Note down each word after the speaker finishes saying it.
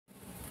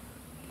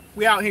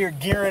We out here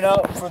gearing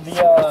up for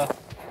the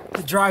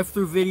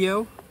drive-through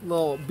video.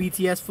 Little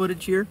BTS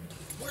footage here.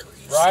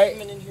 Right?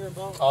 In here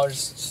about? Oh,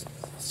 just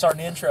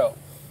starting the intro.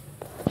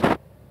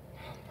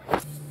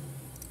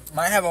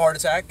 Might have a heart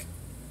attack,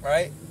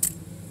 right?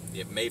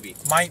 Yeah, maybe.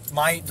 Might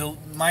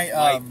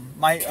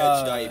catch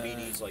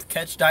diabetes.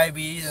 Catch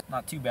diabetes.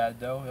 Not too bad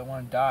though. I don't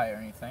want to die or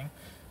anything.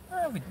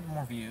 There'll be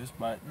more views,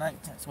 but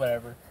it's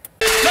whatever.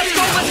 Let's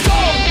go, let's go!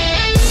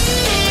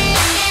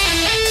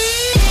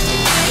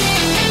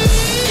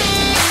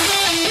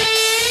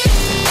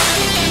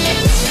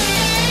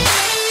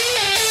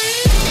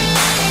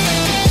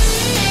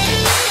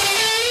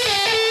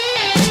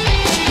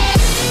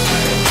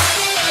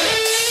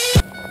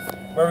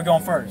 Where are we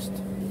going first?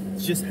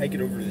 Let's just hike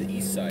it over to the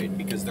east side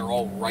because they're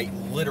all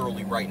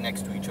literally right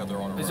next to each other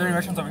on a road. Is there any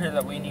restaurants over here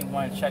that we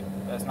want to check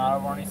that's not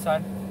over on the east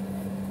side?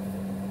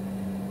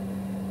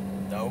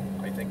 No,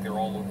 I think they're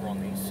all over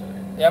on the east side.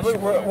 Yeah, we're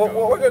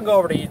going to go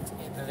over to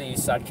the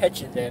east side.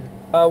 Catch it then.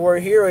 We're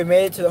here. We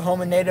made it to the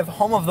home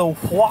of the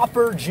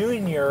Whopper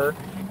Jr.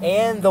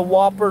 and the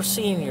Whopper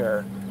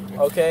Senior.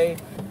 Okay?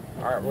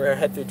 Alright, we're going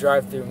to head through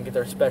drive-thru and get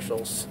their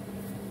specials.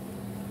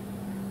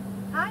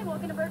 Hi,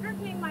 welcome to Burger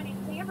King. My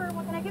name's Amber.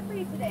 What can I get for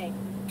you today?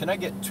 Can I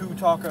get 2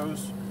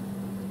 tacos?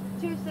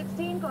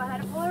 216. Go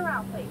ahead and pull it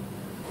around, please.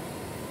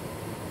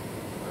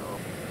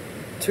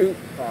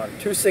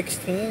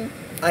 216?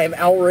 I am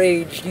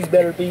outraged. These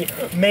better be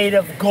made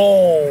of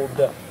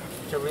gold.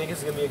 So we think this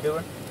is going to be a good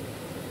one?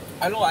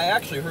 I know, I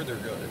actually heard they're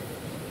good.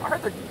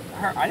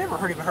 I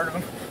never even heard of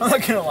them. I'm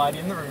not going to lie to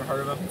you. I've never even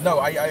heard of them. No,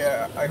 I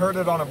heard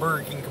it on a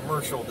Burger King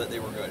commercial that they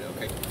were good.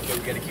 Okay, so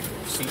we got to keep the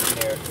receipt in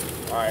there.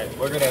 All right,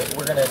 we're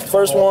gonna.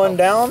 First one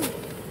down.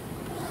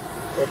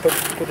 We'll put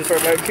this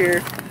right back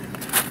here.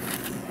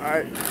 All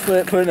right,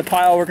 put it in the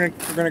pile. We're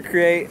gonna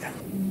create.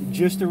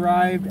 Just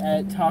arrived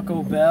at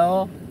Taco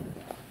Bell.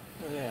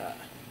 Yeah,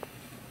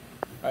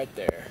 right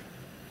there.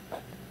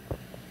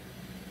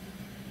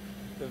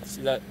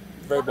 See that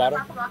very bottom?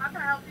 How can I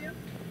help you?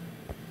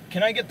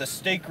 Can I get the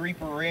Steak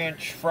Reaper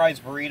Ranch fries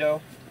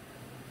burrito?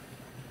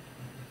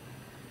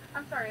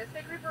 I'm sorry, a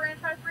steak reaper ranch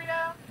fries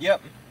burrito?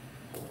 Yep.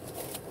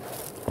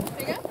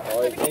 There you go.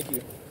 All right, thank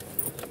you.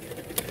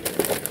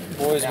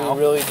 Boys, we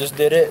really just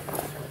did it.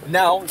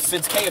 Now,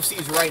 since KFC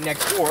is right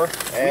next door,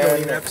 and we don't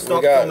even have to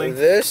stop we got filming.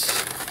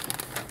 This.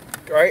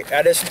 All right,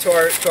 add this to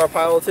our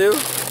pile too.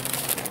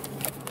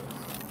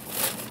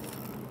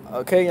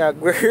 Okay, now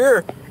we're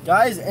here.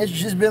 Guys, it's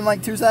just been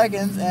like 2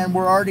 seconds, and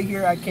we're already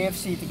here at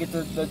KFC to get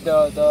the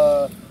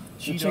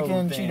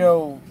chicken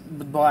Cheeto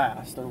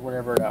blast, or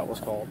whatever that was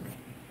called.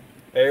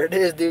 There it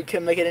is, dude.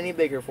 Couldn't make it any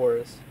bigger for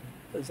us.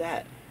 What is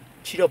that?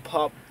 Cheeto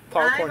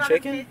popcorn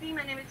chicken?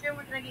 My name is Jim.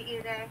 What can I get you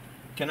today?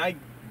 Can I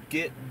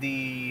get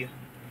the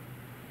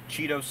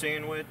Cheeto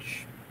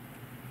sandwich?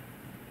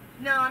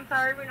 No, I'm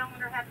sorry. We no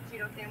longer have the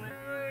Cheeto sandwich.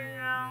 We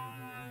no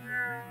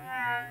longer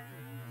have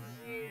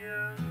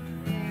Cheeto sandwich.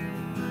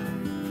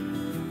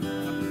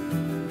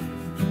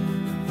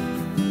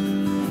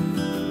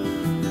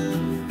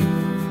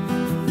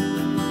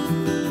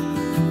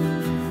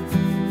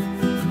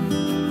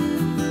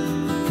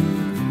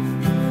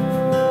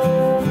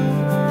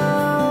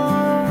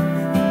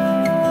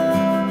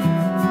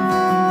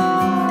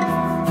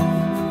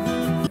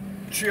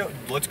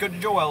 Let's go to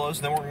Joella's,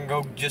 then we're gonna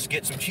go just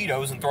get some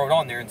Cheetos and throw it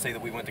on there and say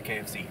that we went to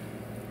KFC.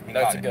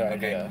 That's a good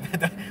idea.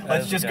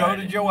 Let's just go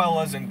to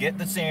Joella's and get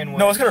the sandwich.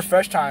 No, let's go to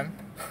Fresh Time.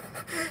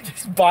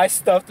 Just buy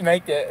stuff to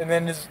make it, and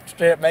then just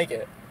straight up make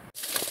it.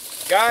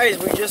 Guys,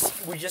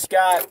 we just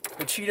got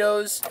the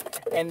Cheetos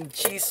and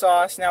cheese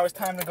sauce. Now it's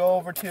time to go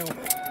over to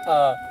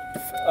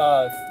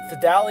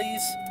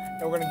Fideli's,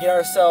 and we're gonna get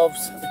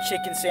ourselves a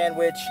chicken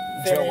sandwich.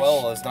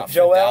 Joella's, not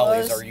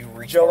Fideli's. Are you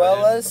retarded?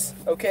 Joella's,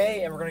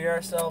 okay, and we're gonna get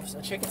ourselves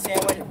a chicken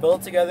sandwich and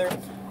build it together.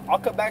 I'll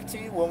come back to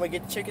you when we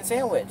get the chicken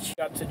sandwich.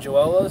 Got to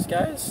Joella's,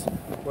 guys.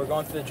 We're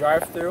going through the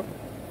drive-thru,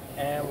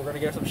 and we're gonna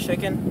get some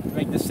chicken to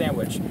make this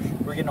sandwich.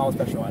 We're getting all the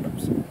special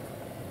items.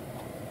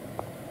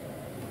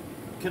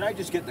 Can I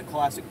just get the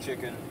classic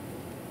chicken?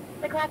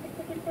 The classic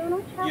chicken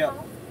sandwich? Yep.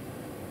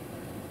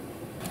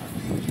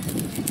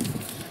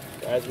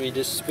 Guys, we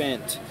just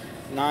spent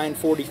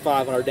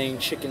 $9.45 on our dang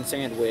chicken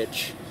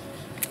sandwich.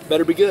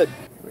 Better be good.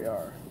 We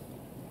are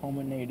home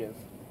and native.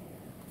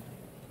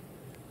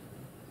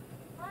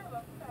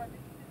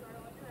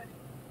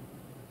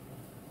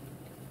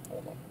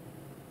 Hold on.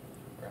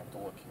 We're gonna have to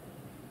look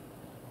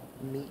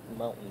here. Meat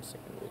mountain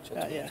sandwich.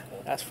 Yeah,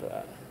 that's for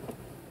that.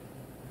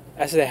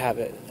 That's they have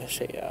it. Let's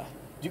see, yeah.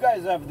 Do you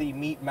guys have the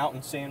meat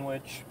mountain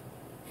sandwich?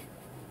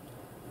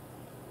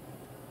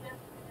 Yes,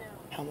 we do.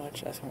 How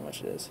much? That's how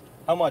much it is.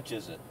 How much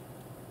is it?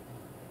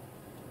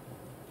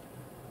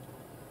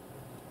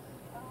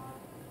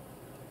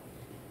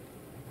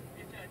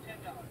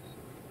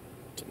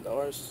 $10.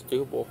 $10 is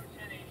doable.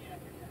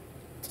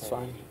 It's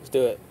fine. Let's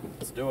do it.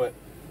 Let's do it.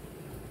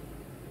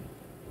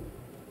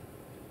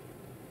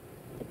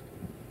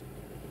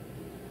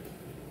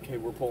 Okay,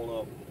 we're pulling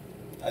up.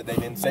 They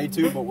didn't say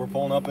to, but we're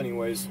pulling up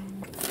anyways.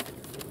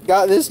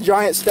 Got this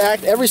giant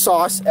stacked, every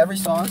sauce.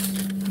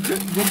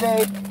 Good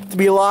day. to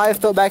be alive.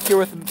 Felt back here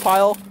with the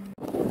pile.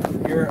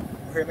 We're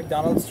here at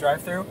McDonald's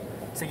drive-thru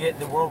to get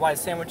the worldwide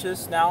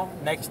sandwiches now.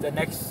 The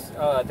next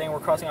thing we're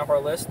crossing off our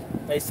list.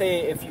 They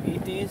say if you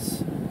eat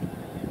these,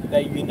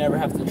 that you never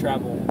have to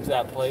travel to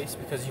that place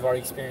because you've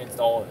already experienced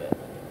all of it.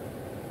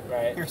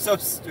 Right? You're so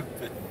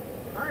stupid.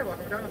 Alright, well,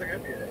 McDonald's are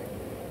good for you today.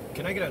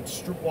 Can I get a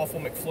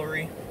Stroopwafel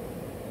McFlurry?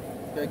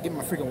 Gotta get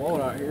my freaking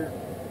wallet out here.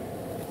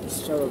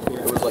 Just shut up here.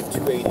 It was like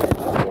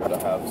 $2.80 to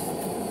have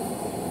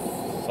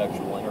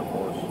sexual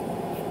intercourse.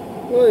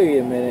 Wait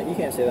a minute, you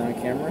can't say that on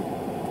camera.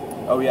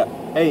 Oh yeah.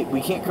 Hey,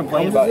 we can't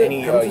complain How much about is it?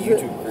 any How much is it?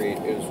 YouTube create.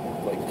 It was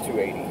like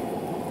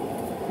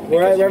 $2.80.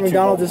 We're at YouTube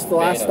McDonald's. This is the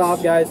won't last ban stop,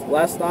 us. guys.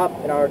 Last stop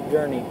in our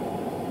journey.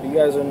 You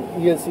guys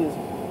see this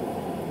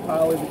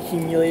pile we've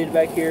accumulated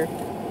back here.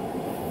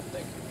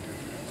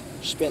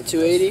 Spent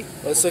 $2.80.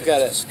 Let's look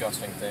at it.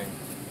 Disgusting thing.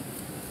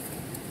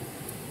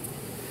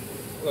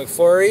 Look,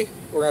 flurry.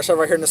 We're gonna shove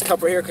right here in this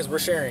cup right here because we're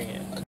sharing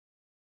it.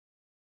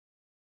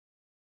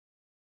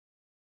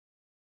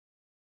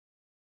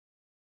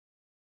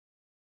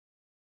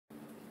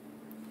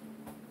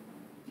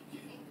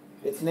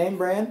 It's name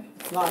brand.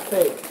 It's not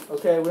fake.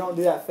 Okay, we don't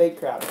do that fake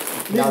crap.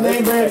 Now It's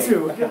name this brand is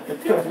too.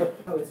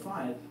 Oh, it's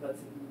fine. That's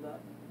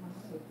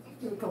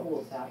do a couple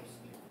of taps.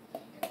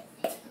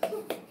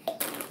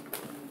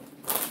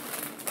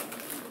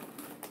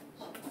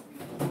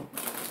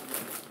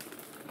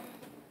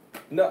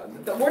 No,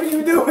 what are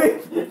you doing?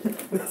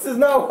 This is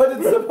not what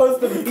it's supposed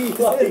to be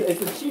like. It's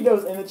the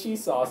Cheetos and the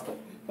cheese sauce.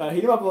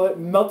 Heat them up a little,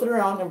 melt it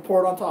around, and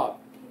pour it on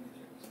top.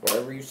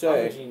 Whatever you I'm a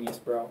say. genius,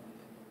 bro.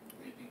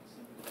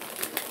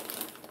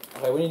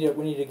 Okay, we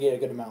need to get a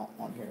good amount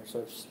on here,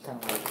 so it's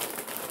kind of like.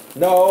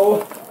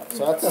 No.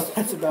 So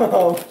that's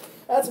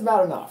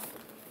about enough.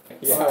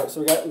 Yeah. All right,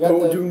 so we got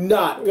Do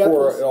not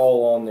pour it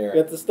all on there.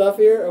 We got the stuff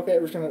here. Okay,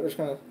 we're just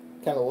gonna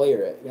kind of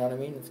layer it. You know what I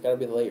mean? It's got to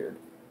be layered.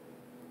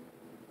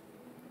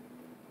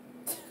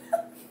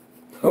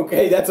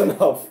 Okay, that's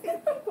enough.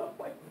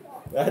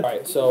 All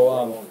right,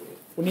 so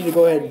we need to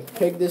go ahead and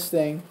take this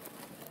thing,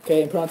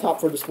 okay, and put it on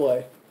top for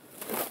display.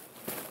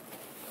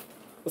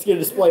 Let's get a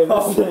display of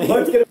this thing.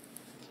 Let's get it.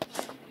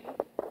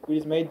 We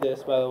just made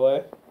this, by the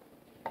way.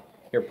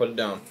 Here, put it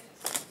down.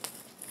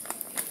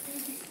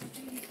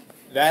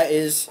 That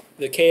is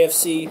the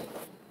KFC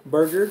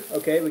burger.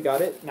 Okay, we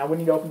got it. Now we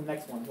need to open the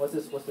next one. What's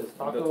this?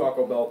 Taco? The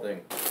Taco Bell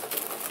thing.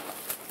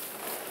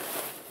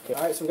 Okay,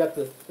 all right, so we got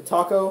the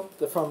taco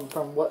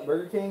from what,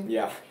 Burger King?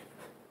 Yeah.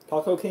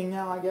 Taco King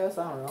now, I guess.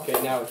 I don't know.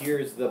 Okay, now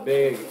here's the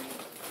big.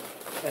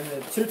 And the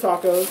 2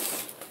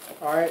 tacos.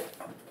 All right.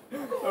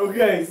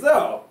 Okay,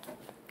 so.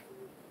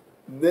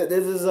 This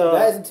is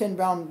That is a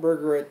 10-pound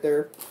burger right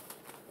there.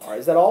 All right,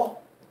 is that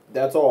all?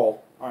 That's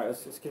all. All right,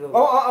 let's get it.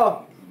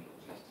 Oh,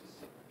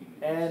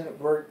 And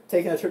we're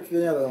taking a trip to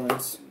the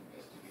Netherlands.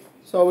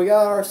 So we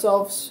got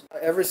ourselves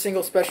every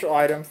single special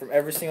item from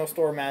every single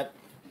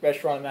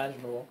restaurant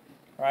imaginable.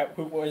 All right,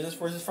 where's this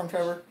from,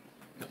 Trevor?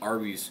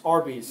 Arby's.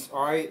 Arby's.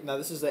 All right, now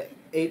this is the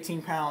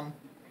 18-pound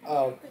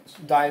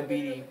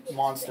diabetes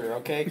monster.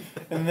 Okay,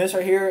 and this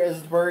right here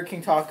is the Burger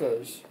King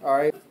tacos. All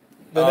right,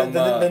 the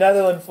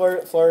Netherlands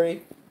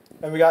flurry,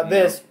 and we got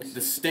this,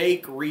 The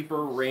Steak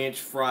Reaper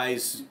Ranch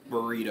Fries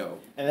Burrito.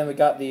 and then we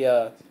got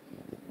the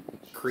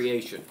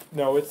Creation.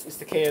 no, it's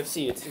the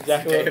KFC. It's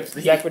exactly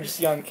KFC. what you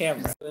see on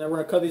camera. And then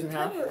we're gonna cut these in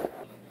half.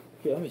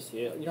 Here, let me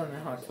see it. You don't know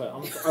how to cut.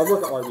 I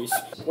work at Arby's.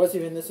 What's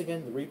even this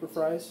again? The Reaper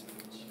fries?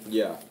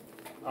 Yeah.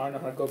 I don't know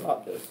how to go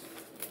about this.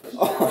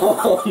 I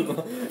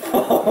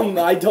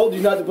told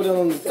you not to put it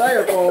on the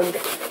styrofoam.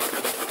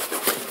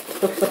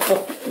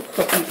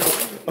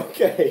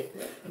 Okay.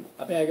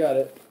 I think I got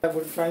it.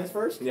 We're trying this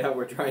first? Yeah,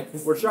 we're trying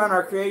this. We're trying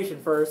our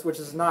creation first, which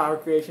is not our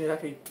creation. It's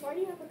actually Why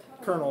do you have a ton?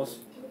 kernels.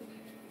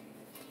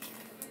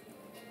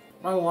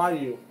 I'm not gonna lie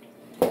to you.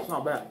 It's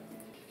not bad.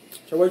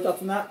 So what are your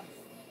thoughts on that?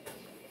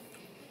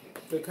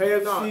 The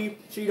KFC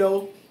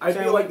Cheeto I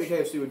feel sandwich. like the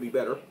KFC would be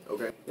better.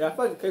 Okay. Yeah, I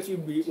feel like the KFC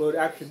would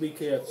actually be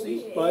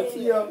KFC, but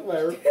yeah,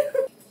 whatever.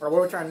 Alright, what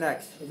are we trying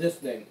next? This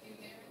thing.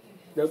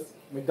 The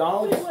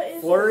McDonald's Wait, what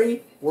is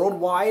Flurry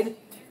Worldwide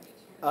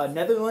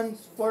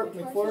Netherlands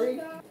McFlurry.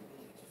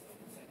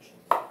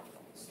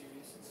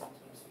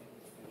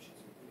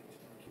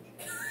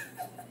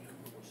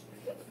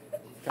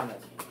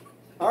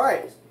 All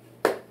right.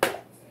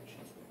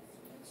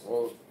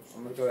 Well,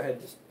 I'm gonna go ahead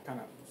and just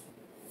kind of.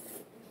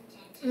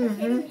 I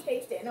can't even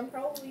taste it, and I'm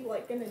probably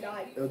like gonna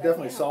die. It was because I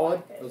definitely can't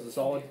solid. have It was a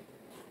solid.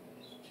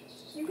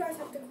 You guys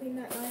have to clean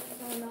that knife,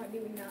 because I'm not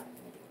doing that.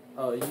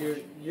 Oh,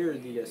 you're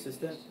the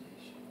assistant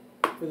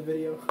for the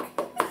video. I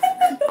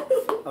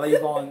thought you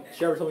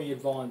Trevor told me you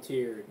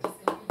volunteered.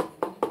 Trevor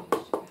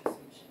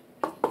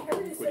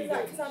just says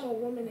that because I'm a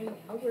woman and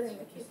we're in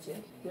the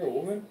kitchen. You're a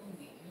woman.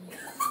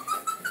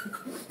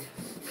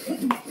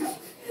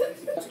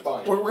 That's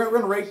fine. We're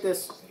gonna rate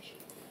this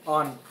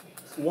on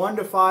 1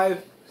 to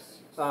 5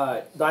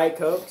 Diet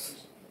Cokes.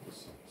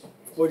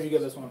 What'd you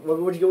give this one?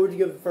 What'd you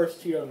give the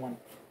first Cheeto one?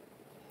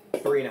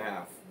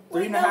 3.5.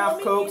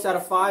 3.5 Cokes out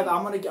of 5.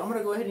 I'm gonna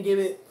go ahead and give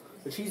it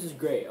The cheese is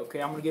great.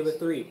 Okay, I'm gonna give it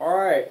 3. All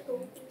right.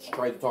 Let's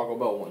try the Taco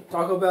Bell one.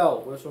 Taco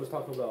Bell. Which one was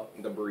Taco Bell?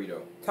 The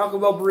burrito. Taco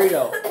Bell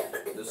burrito.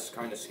 This is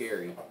kind of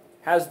scary.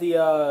 Has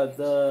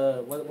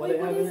the what Wait, it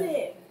have what in is it?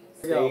 it?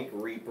 Steak,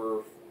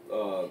 Reaper,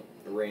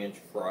 ranch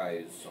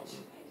fries,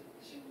 something.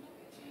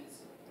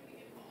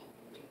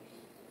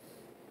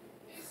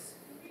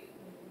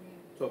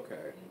 It's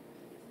okay.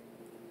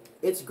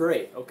 It's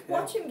great. Okay.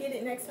 Watch him get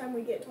it next time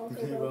we get Taco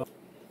Bell.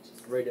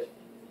 Rate it.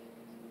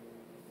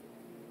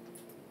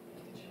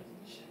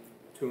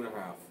 2.5.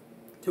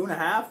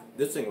 2.5.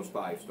 This thing was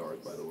 5 stars,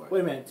 by the way. Wait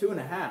a minute.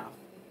 2.5.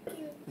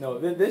 No,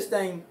 this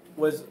thing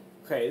was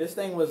okay. This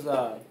thing was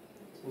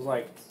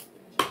like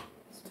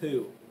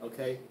 2.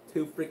 Okay,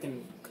 2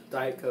 freaking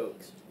Diet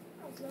Cokes.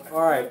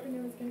 All right.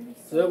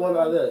 So then what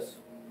about this?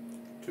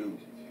 2.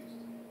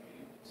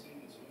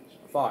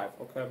 5.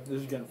 Okay,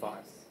 this is getting 5.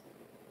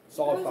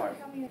 Solid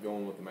 5.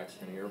 Going with the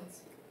Mexican here.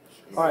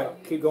 All right,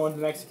 keep going to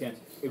Mexican.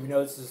 If you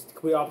know this is the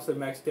complete opposite of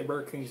Mexican,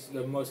 Burger King's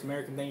the most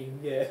American thing you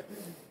can get.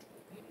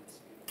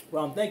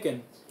 What I'm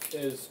thinking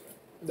is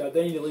that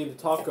they need to leave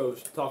the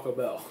tacos to Taco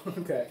Bell.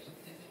 Okay.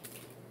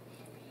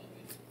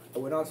 I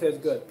would not say it's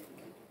good.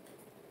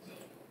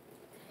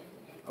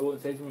 I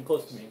wouldn't say it's even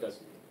close to me, because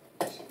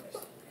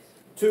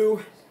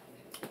 2.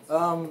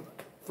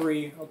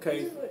 3.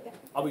 Okay,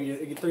 I'll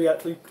be 3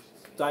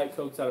 Diet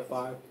Cokes out of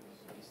 5.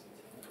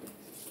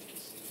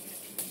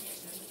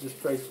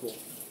 Just graceful.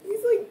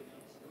 He's like,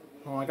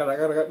 Oh, I gotta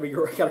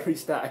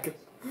restack.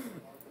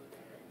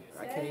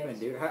 I can't even,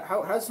 dude.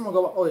 How does someone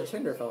go? Oh, the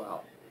tinder fell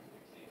out.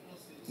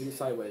 Eat it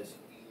sideways.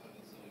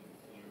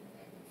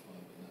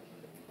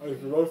 Oh,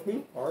 is the roast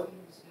beef? Alright.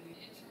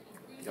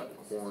 Got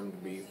the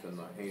corned beef and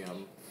the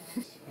ham.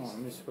 Oh, let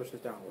me just push this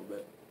down a little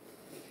bit.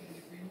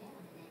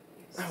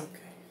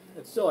 Okay.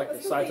 It's still like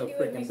the size of a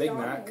freaking Big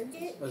Mac.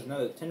 There's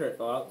another tinder that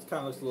fell out. It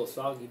kind of looks a little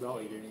soggy, but I'll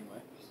eat it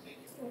anyway.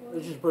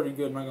 This is pretty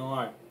good, I'm not gonna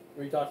lie.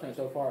 What are you talking about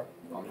so far?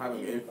 I'm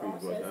having issues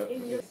with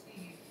it.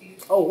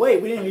 Oh,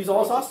 wait, we didn't use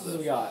all the sauces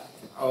we got.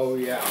 Oh,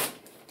 yeah.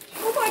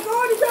 oh my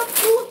god, is that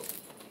full?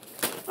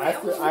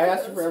 I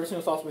asked for every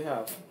single sauce we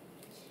have.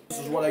 This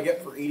is what I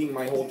get for eating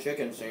my whole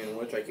chicken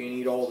sandwich. I can't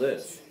eat all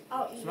this.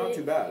 I'll eat It's not it.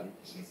 too bad.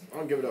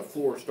 I'll give it a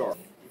 4 star.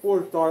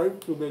 4 stars,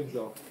 too big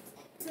though.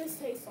 What does this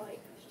taste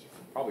like?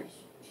 Probably,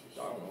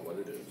 I don't know what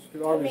it is.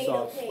 Good Arby's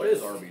Tomato sauce. paste. What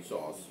is Arby's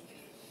sauce?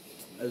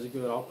 That's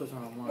good. I'll put some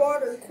on mine.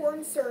 Water,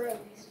 corn syrup,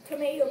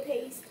 tomato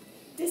paste,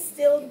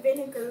 distilled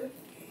vinegar,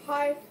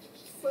 high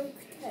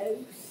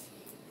fructose.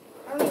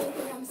 I don't even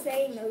think I'm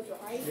saying those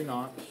right. You're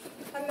not.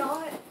 I'm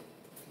not.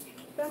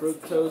 That's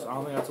Fructose, I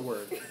don't think that's a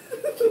word.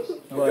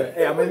 But,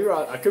 hey, I may be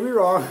wrong. I could be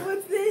wrong.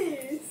 What's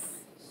this?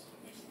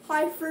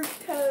 High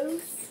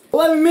fructose.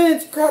 11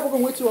 minutes! Crap, we're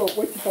going way too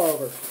far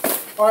over.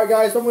 Alright,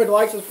 guys, don't forget to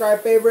like,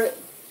 subscribe, favorite.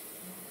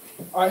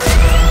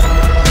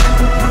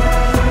 Alright.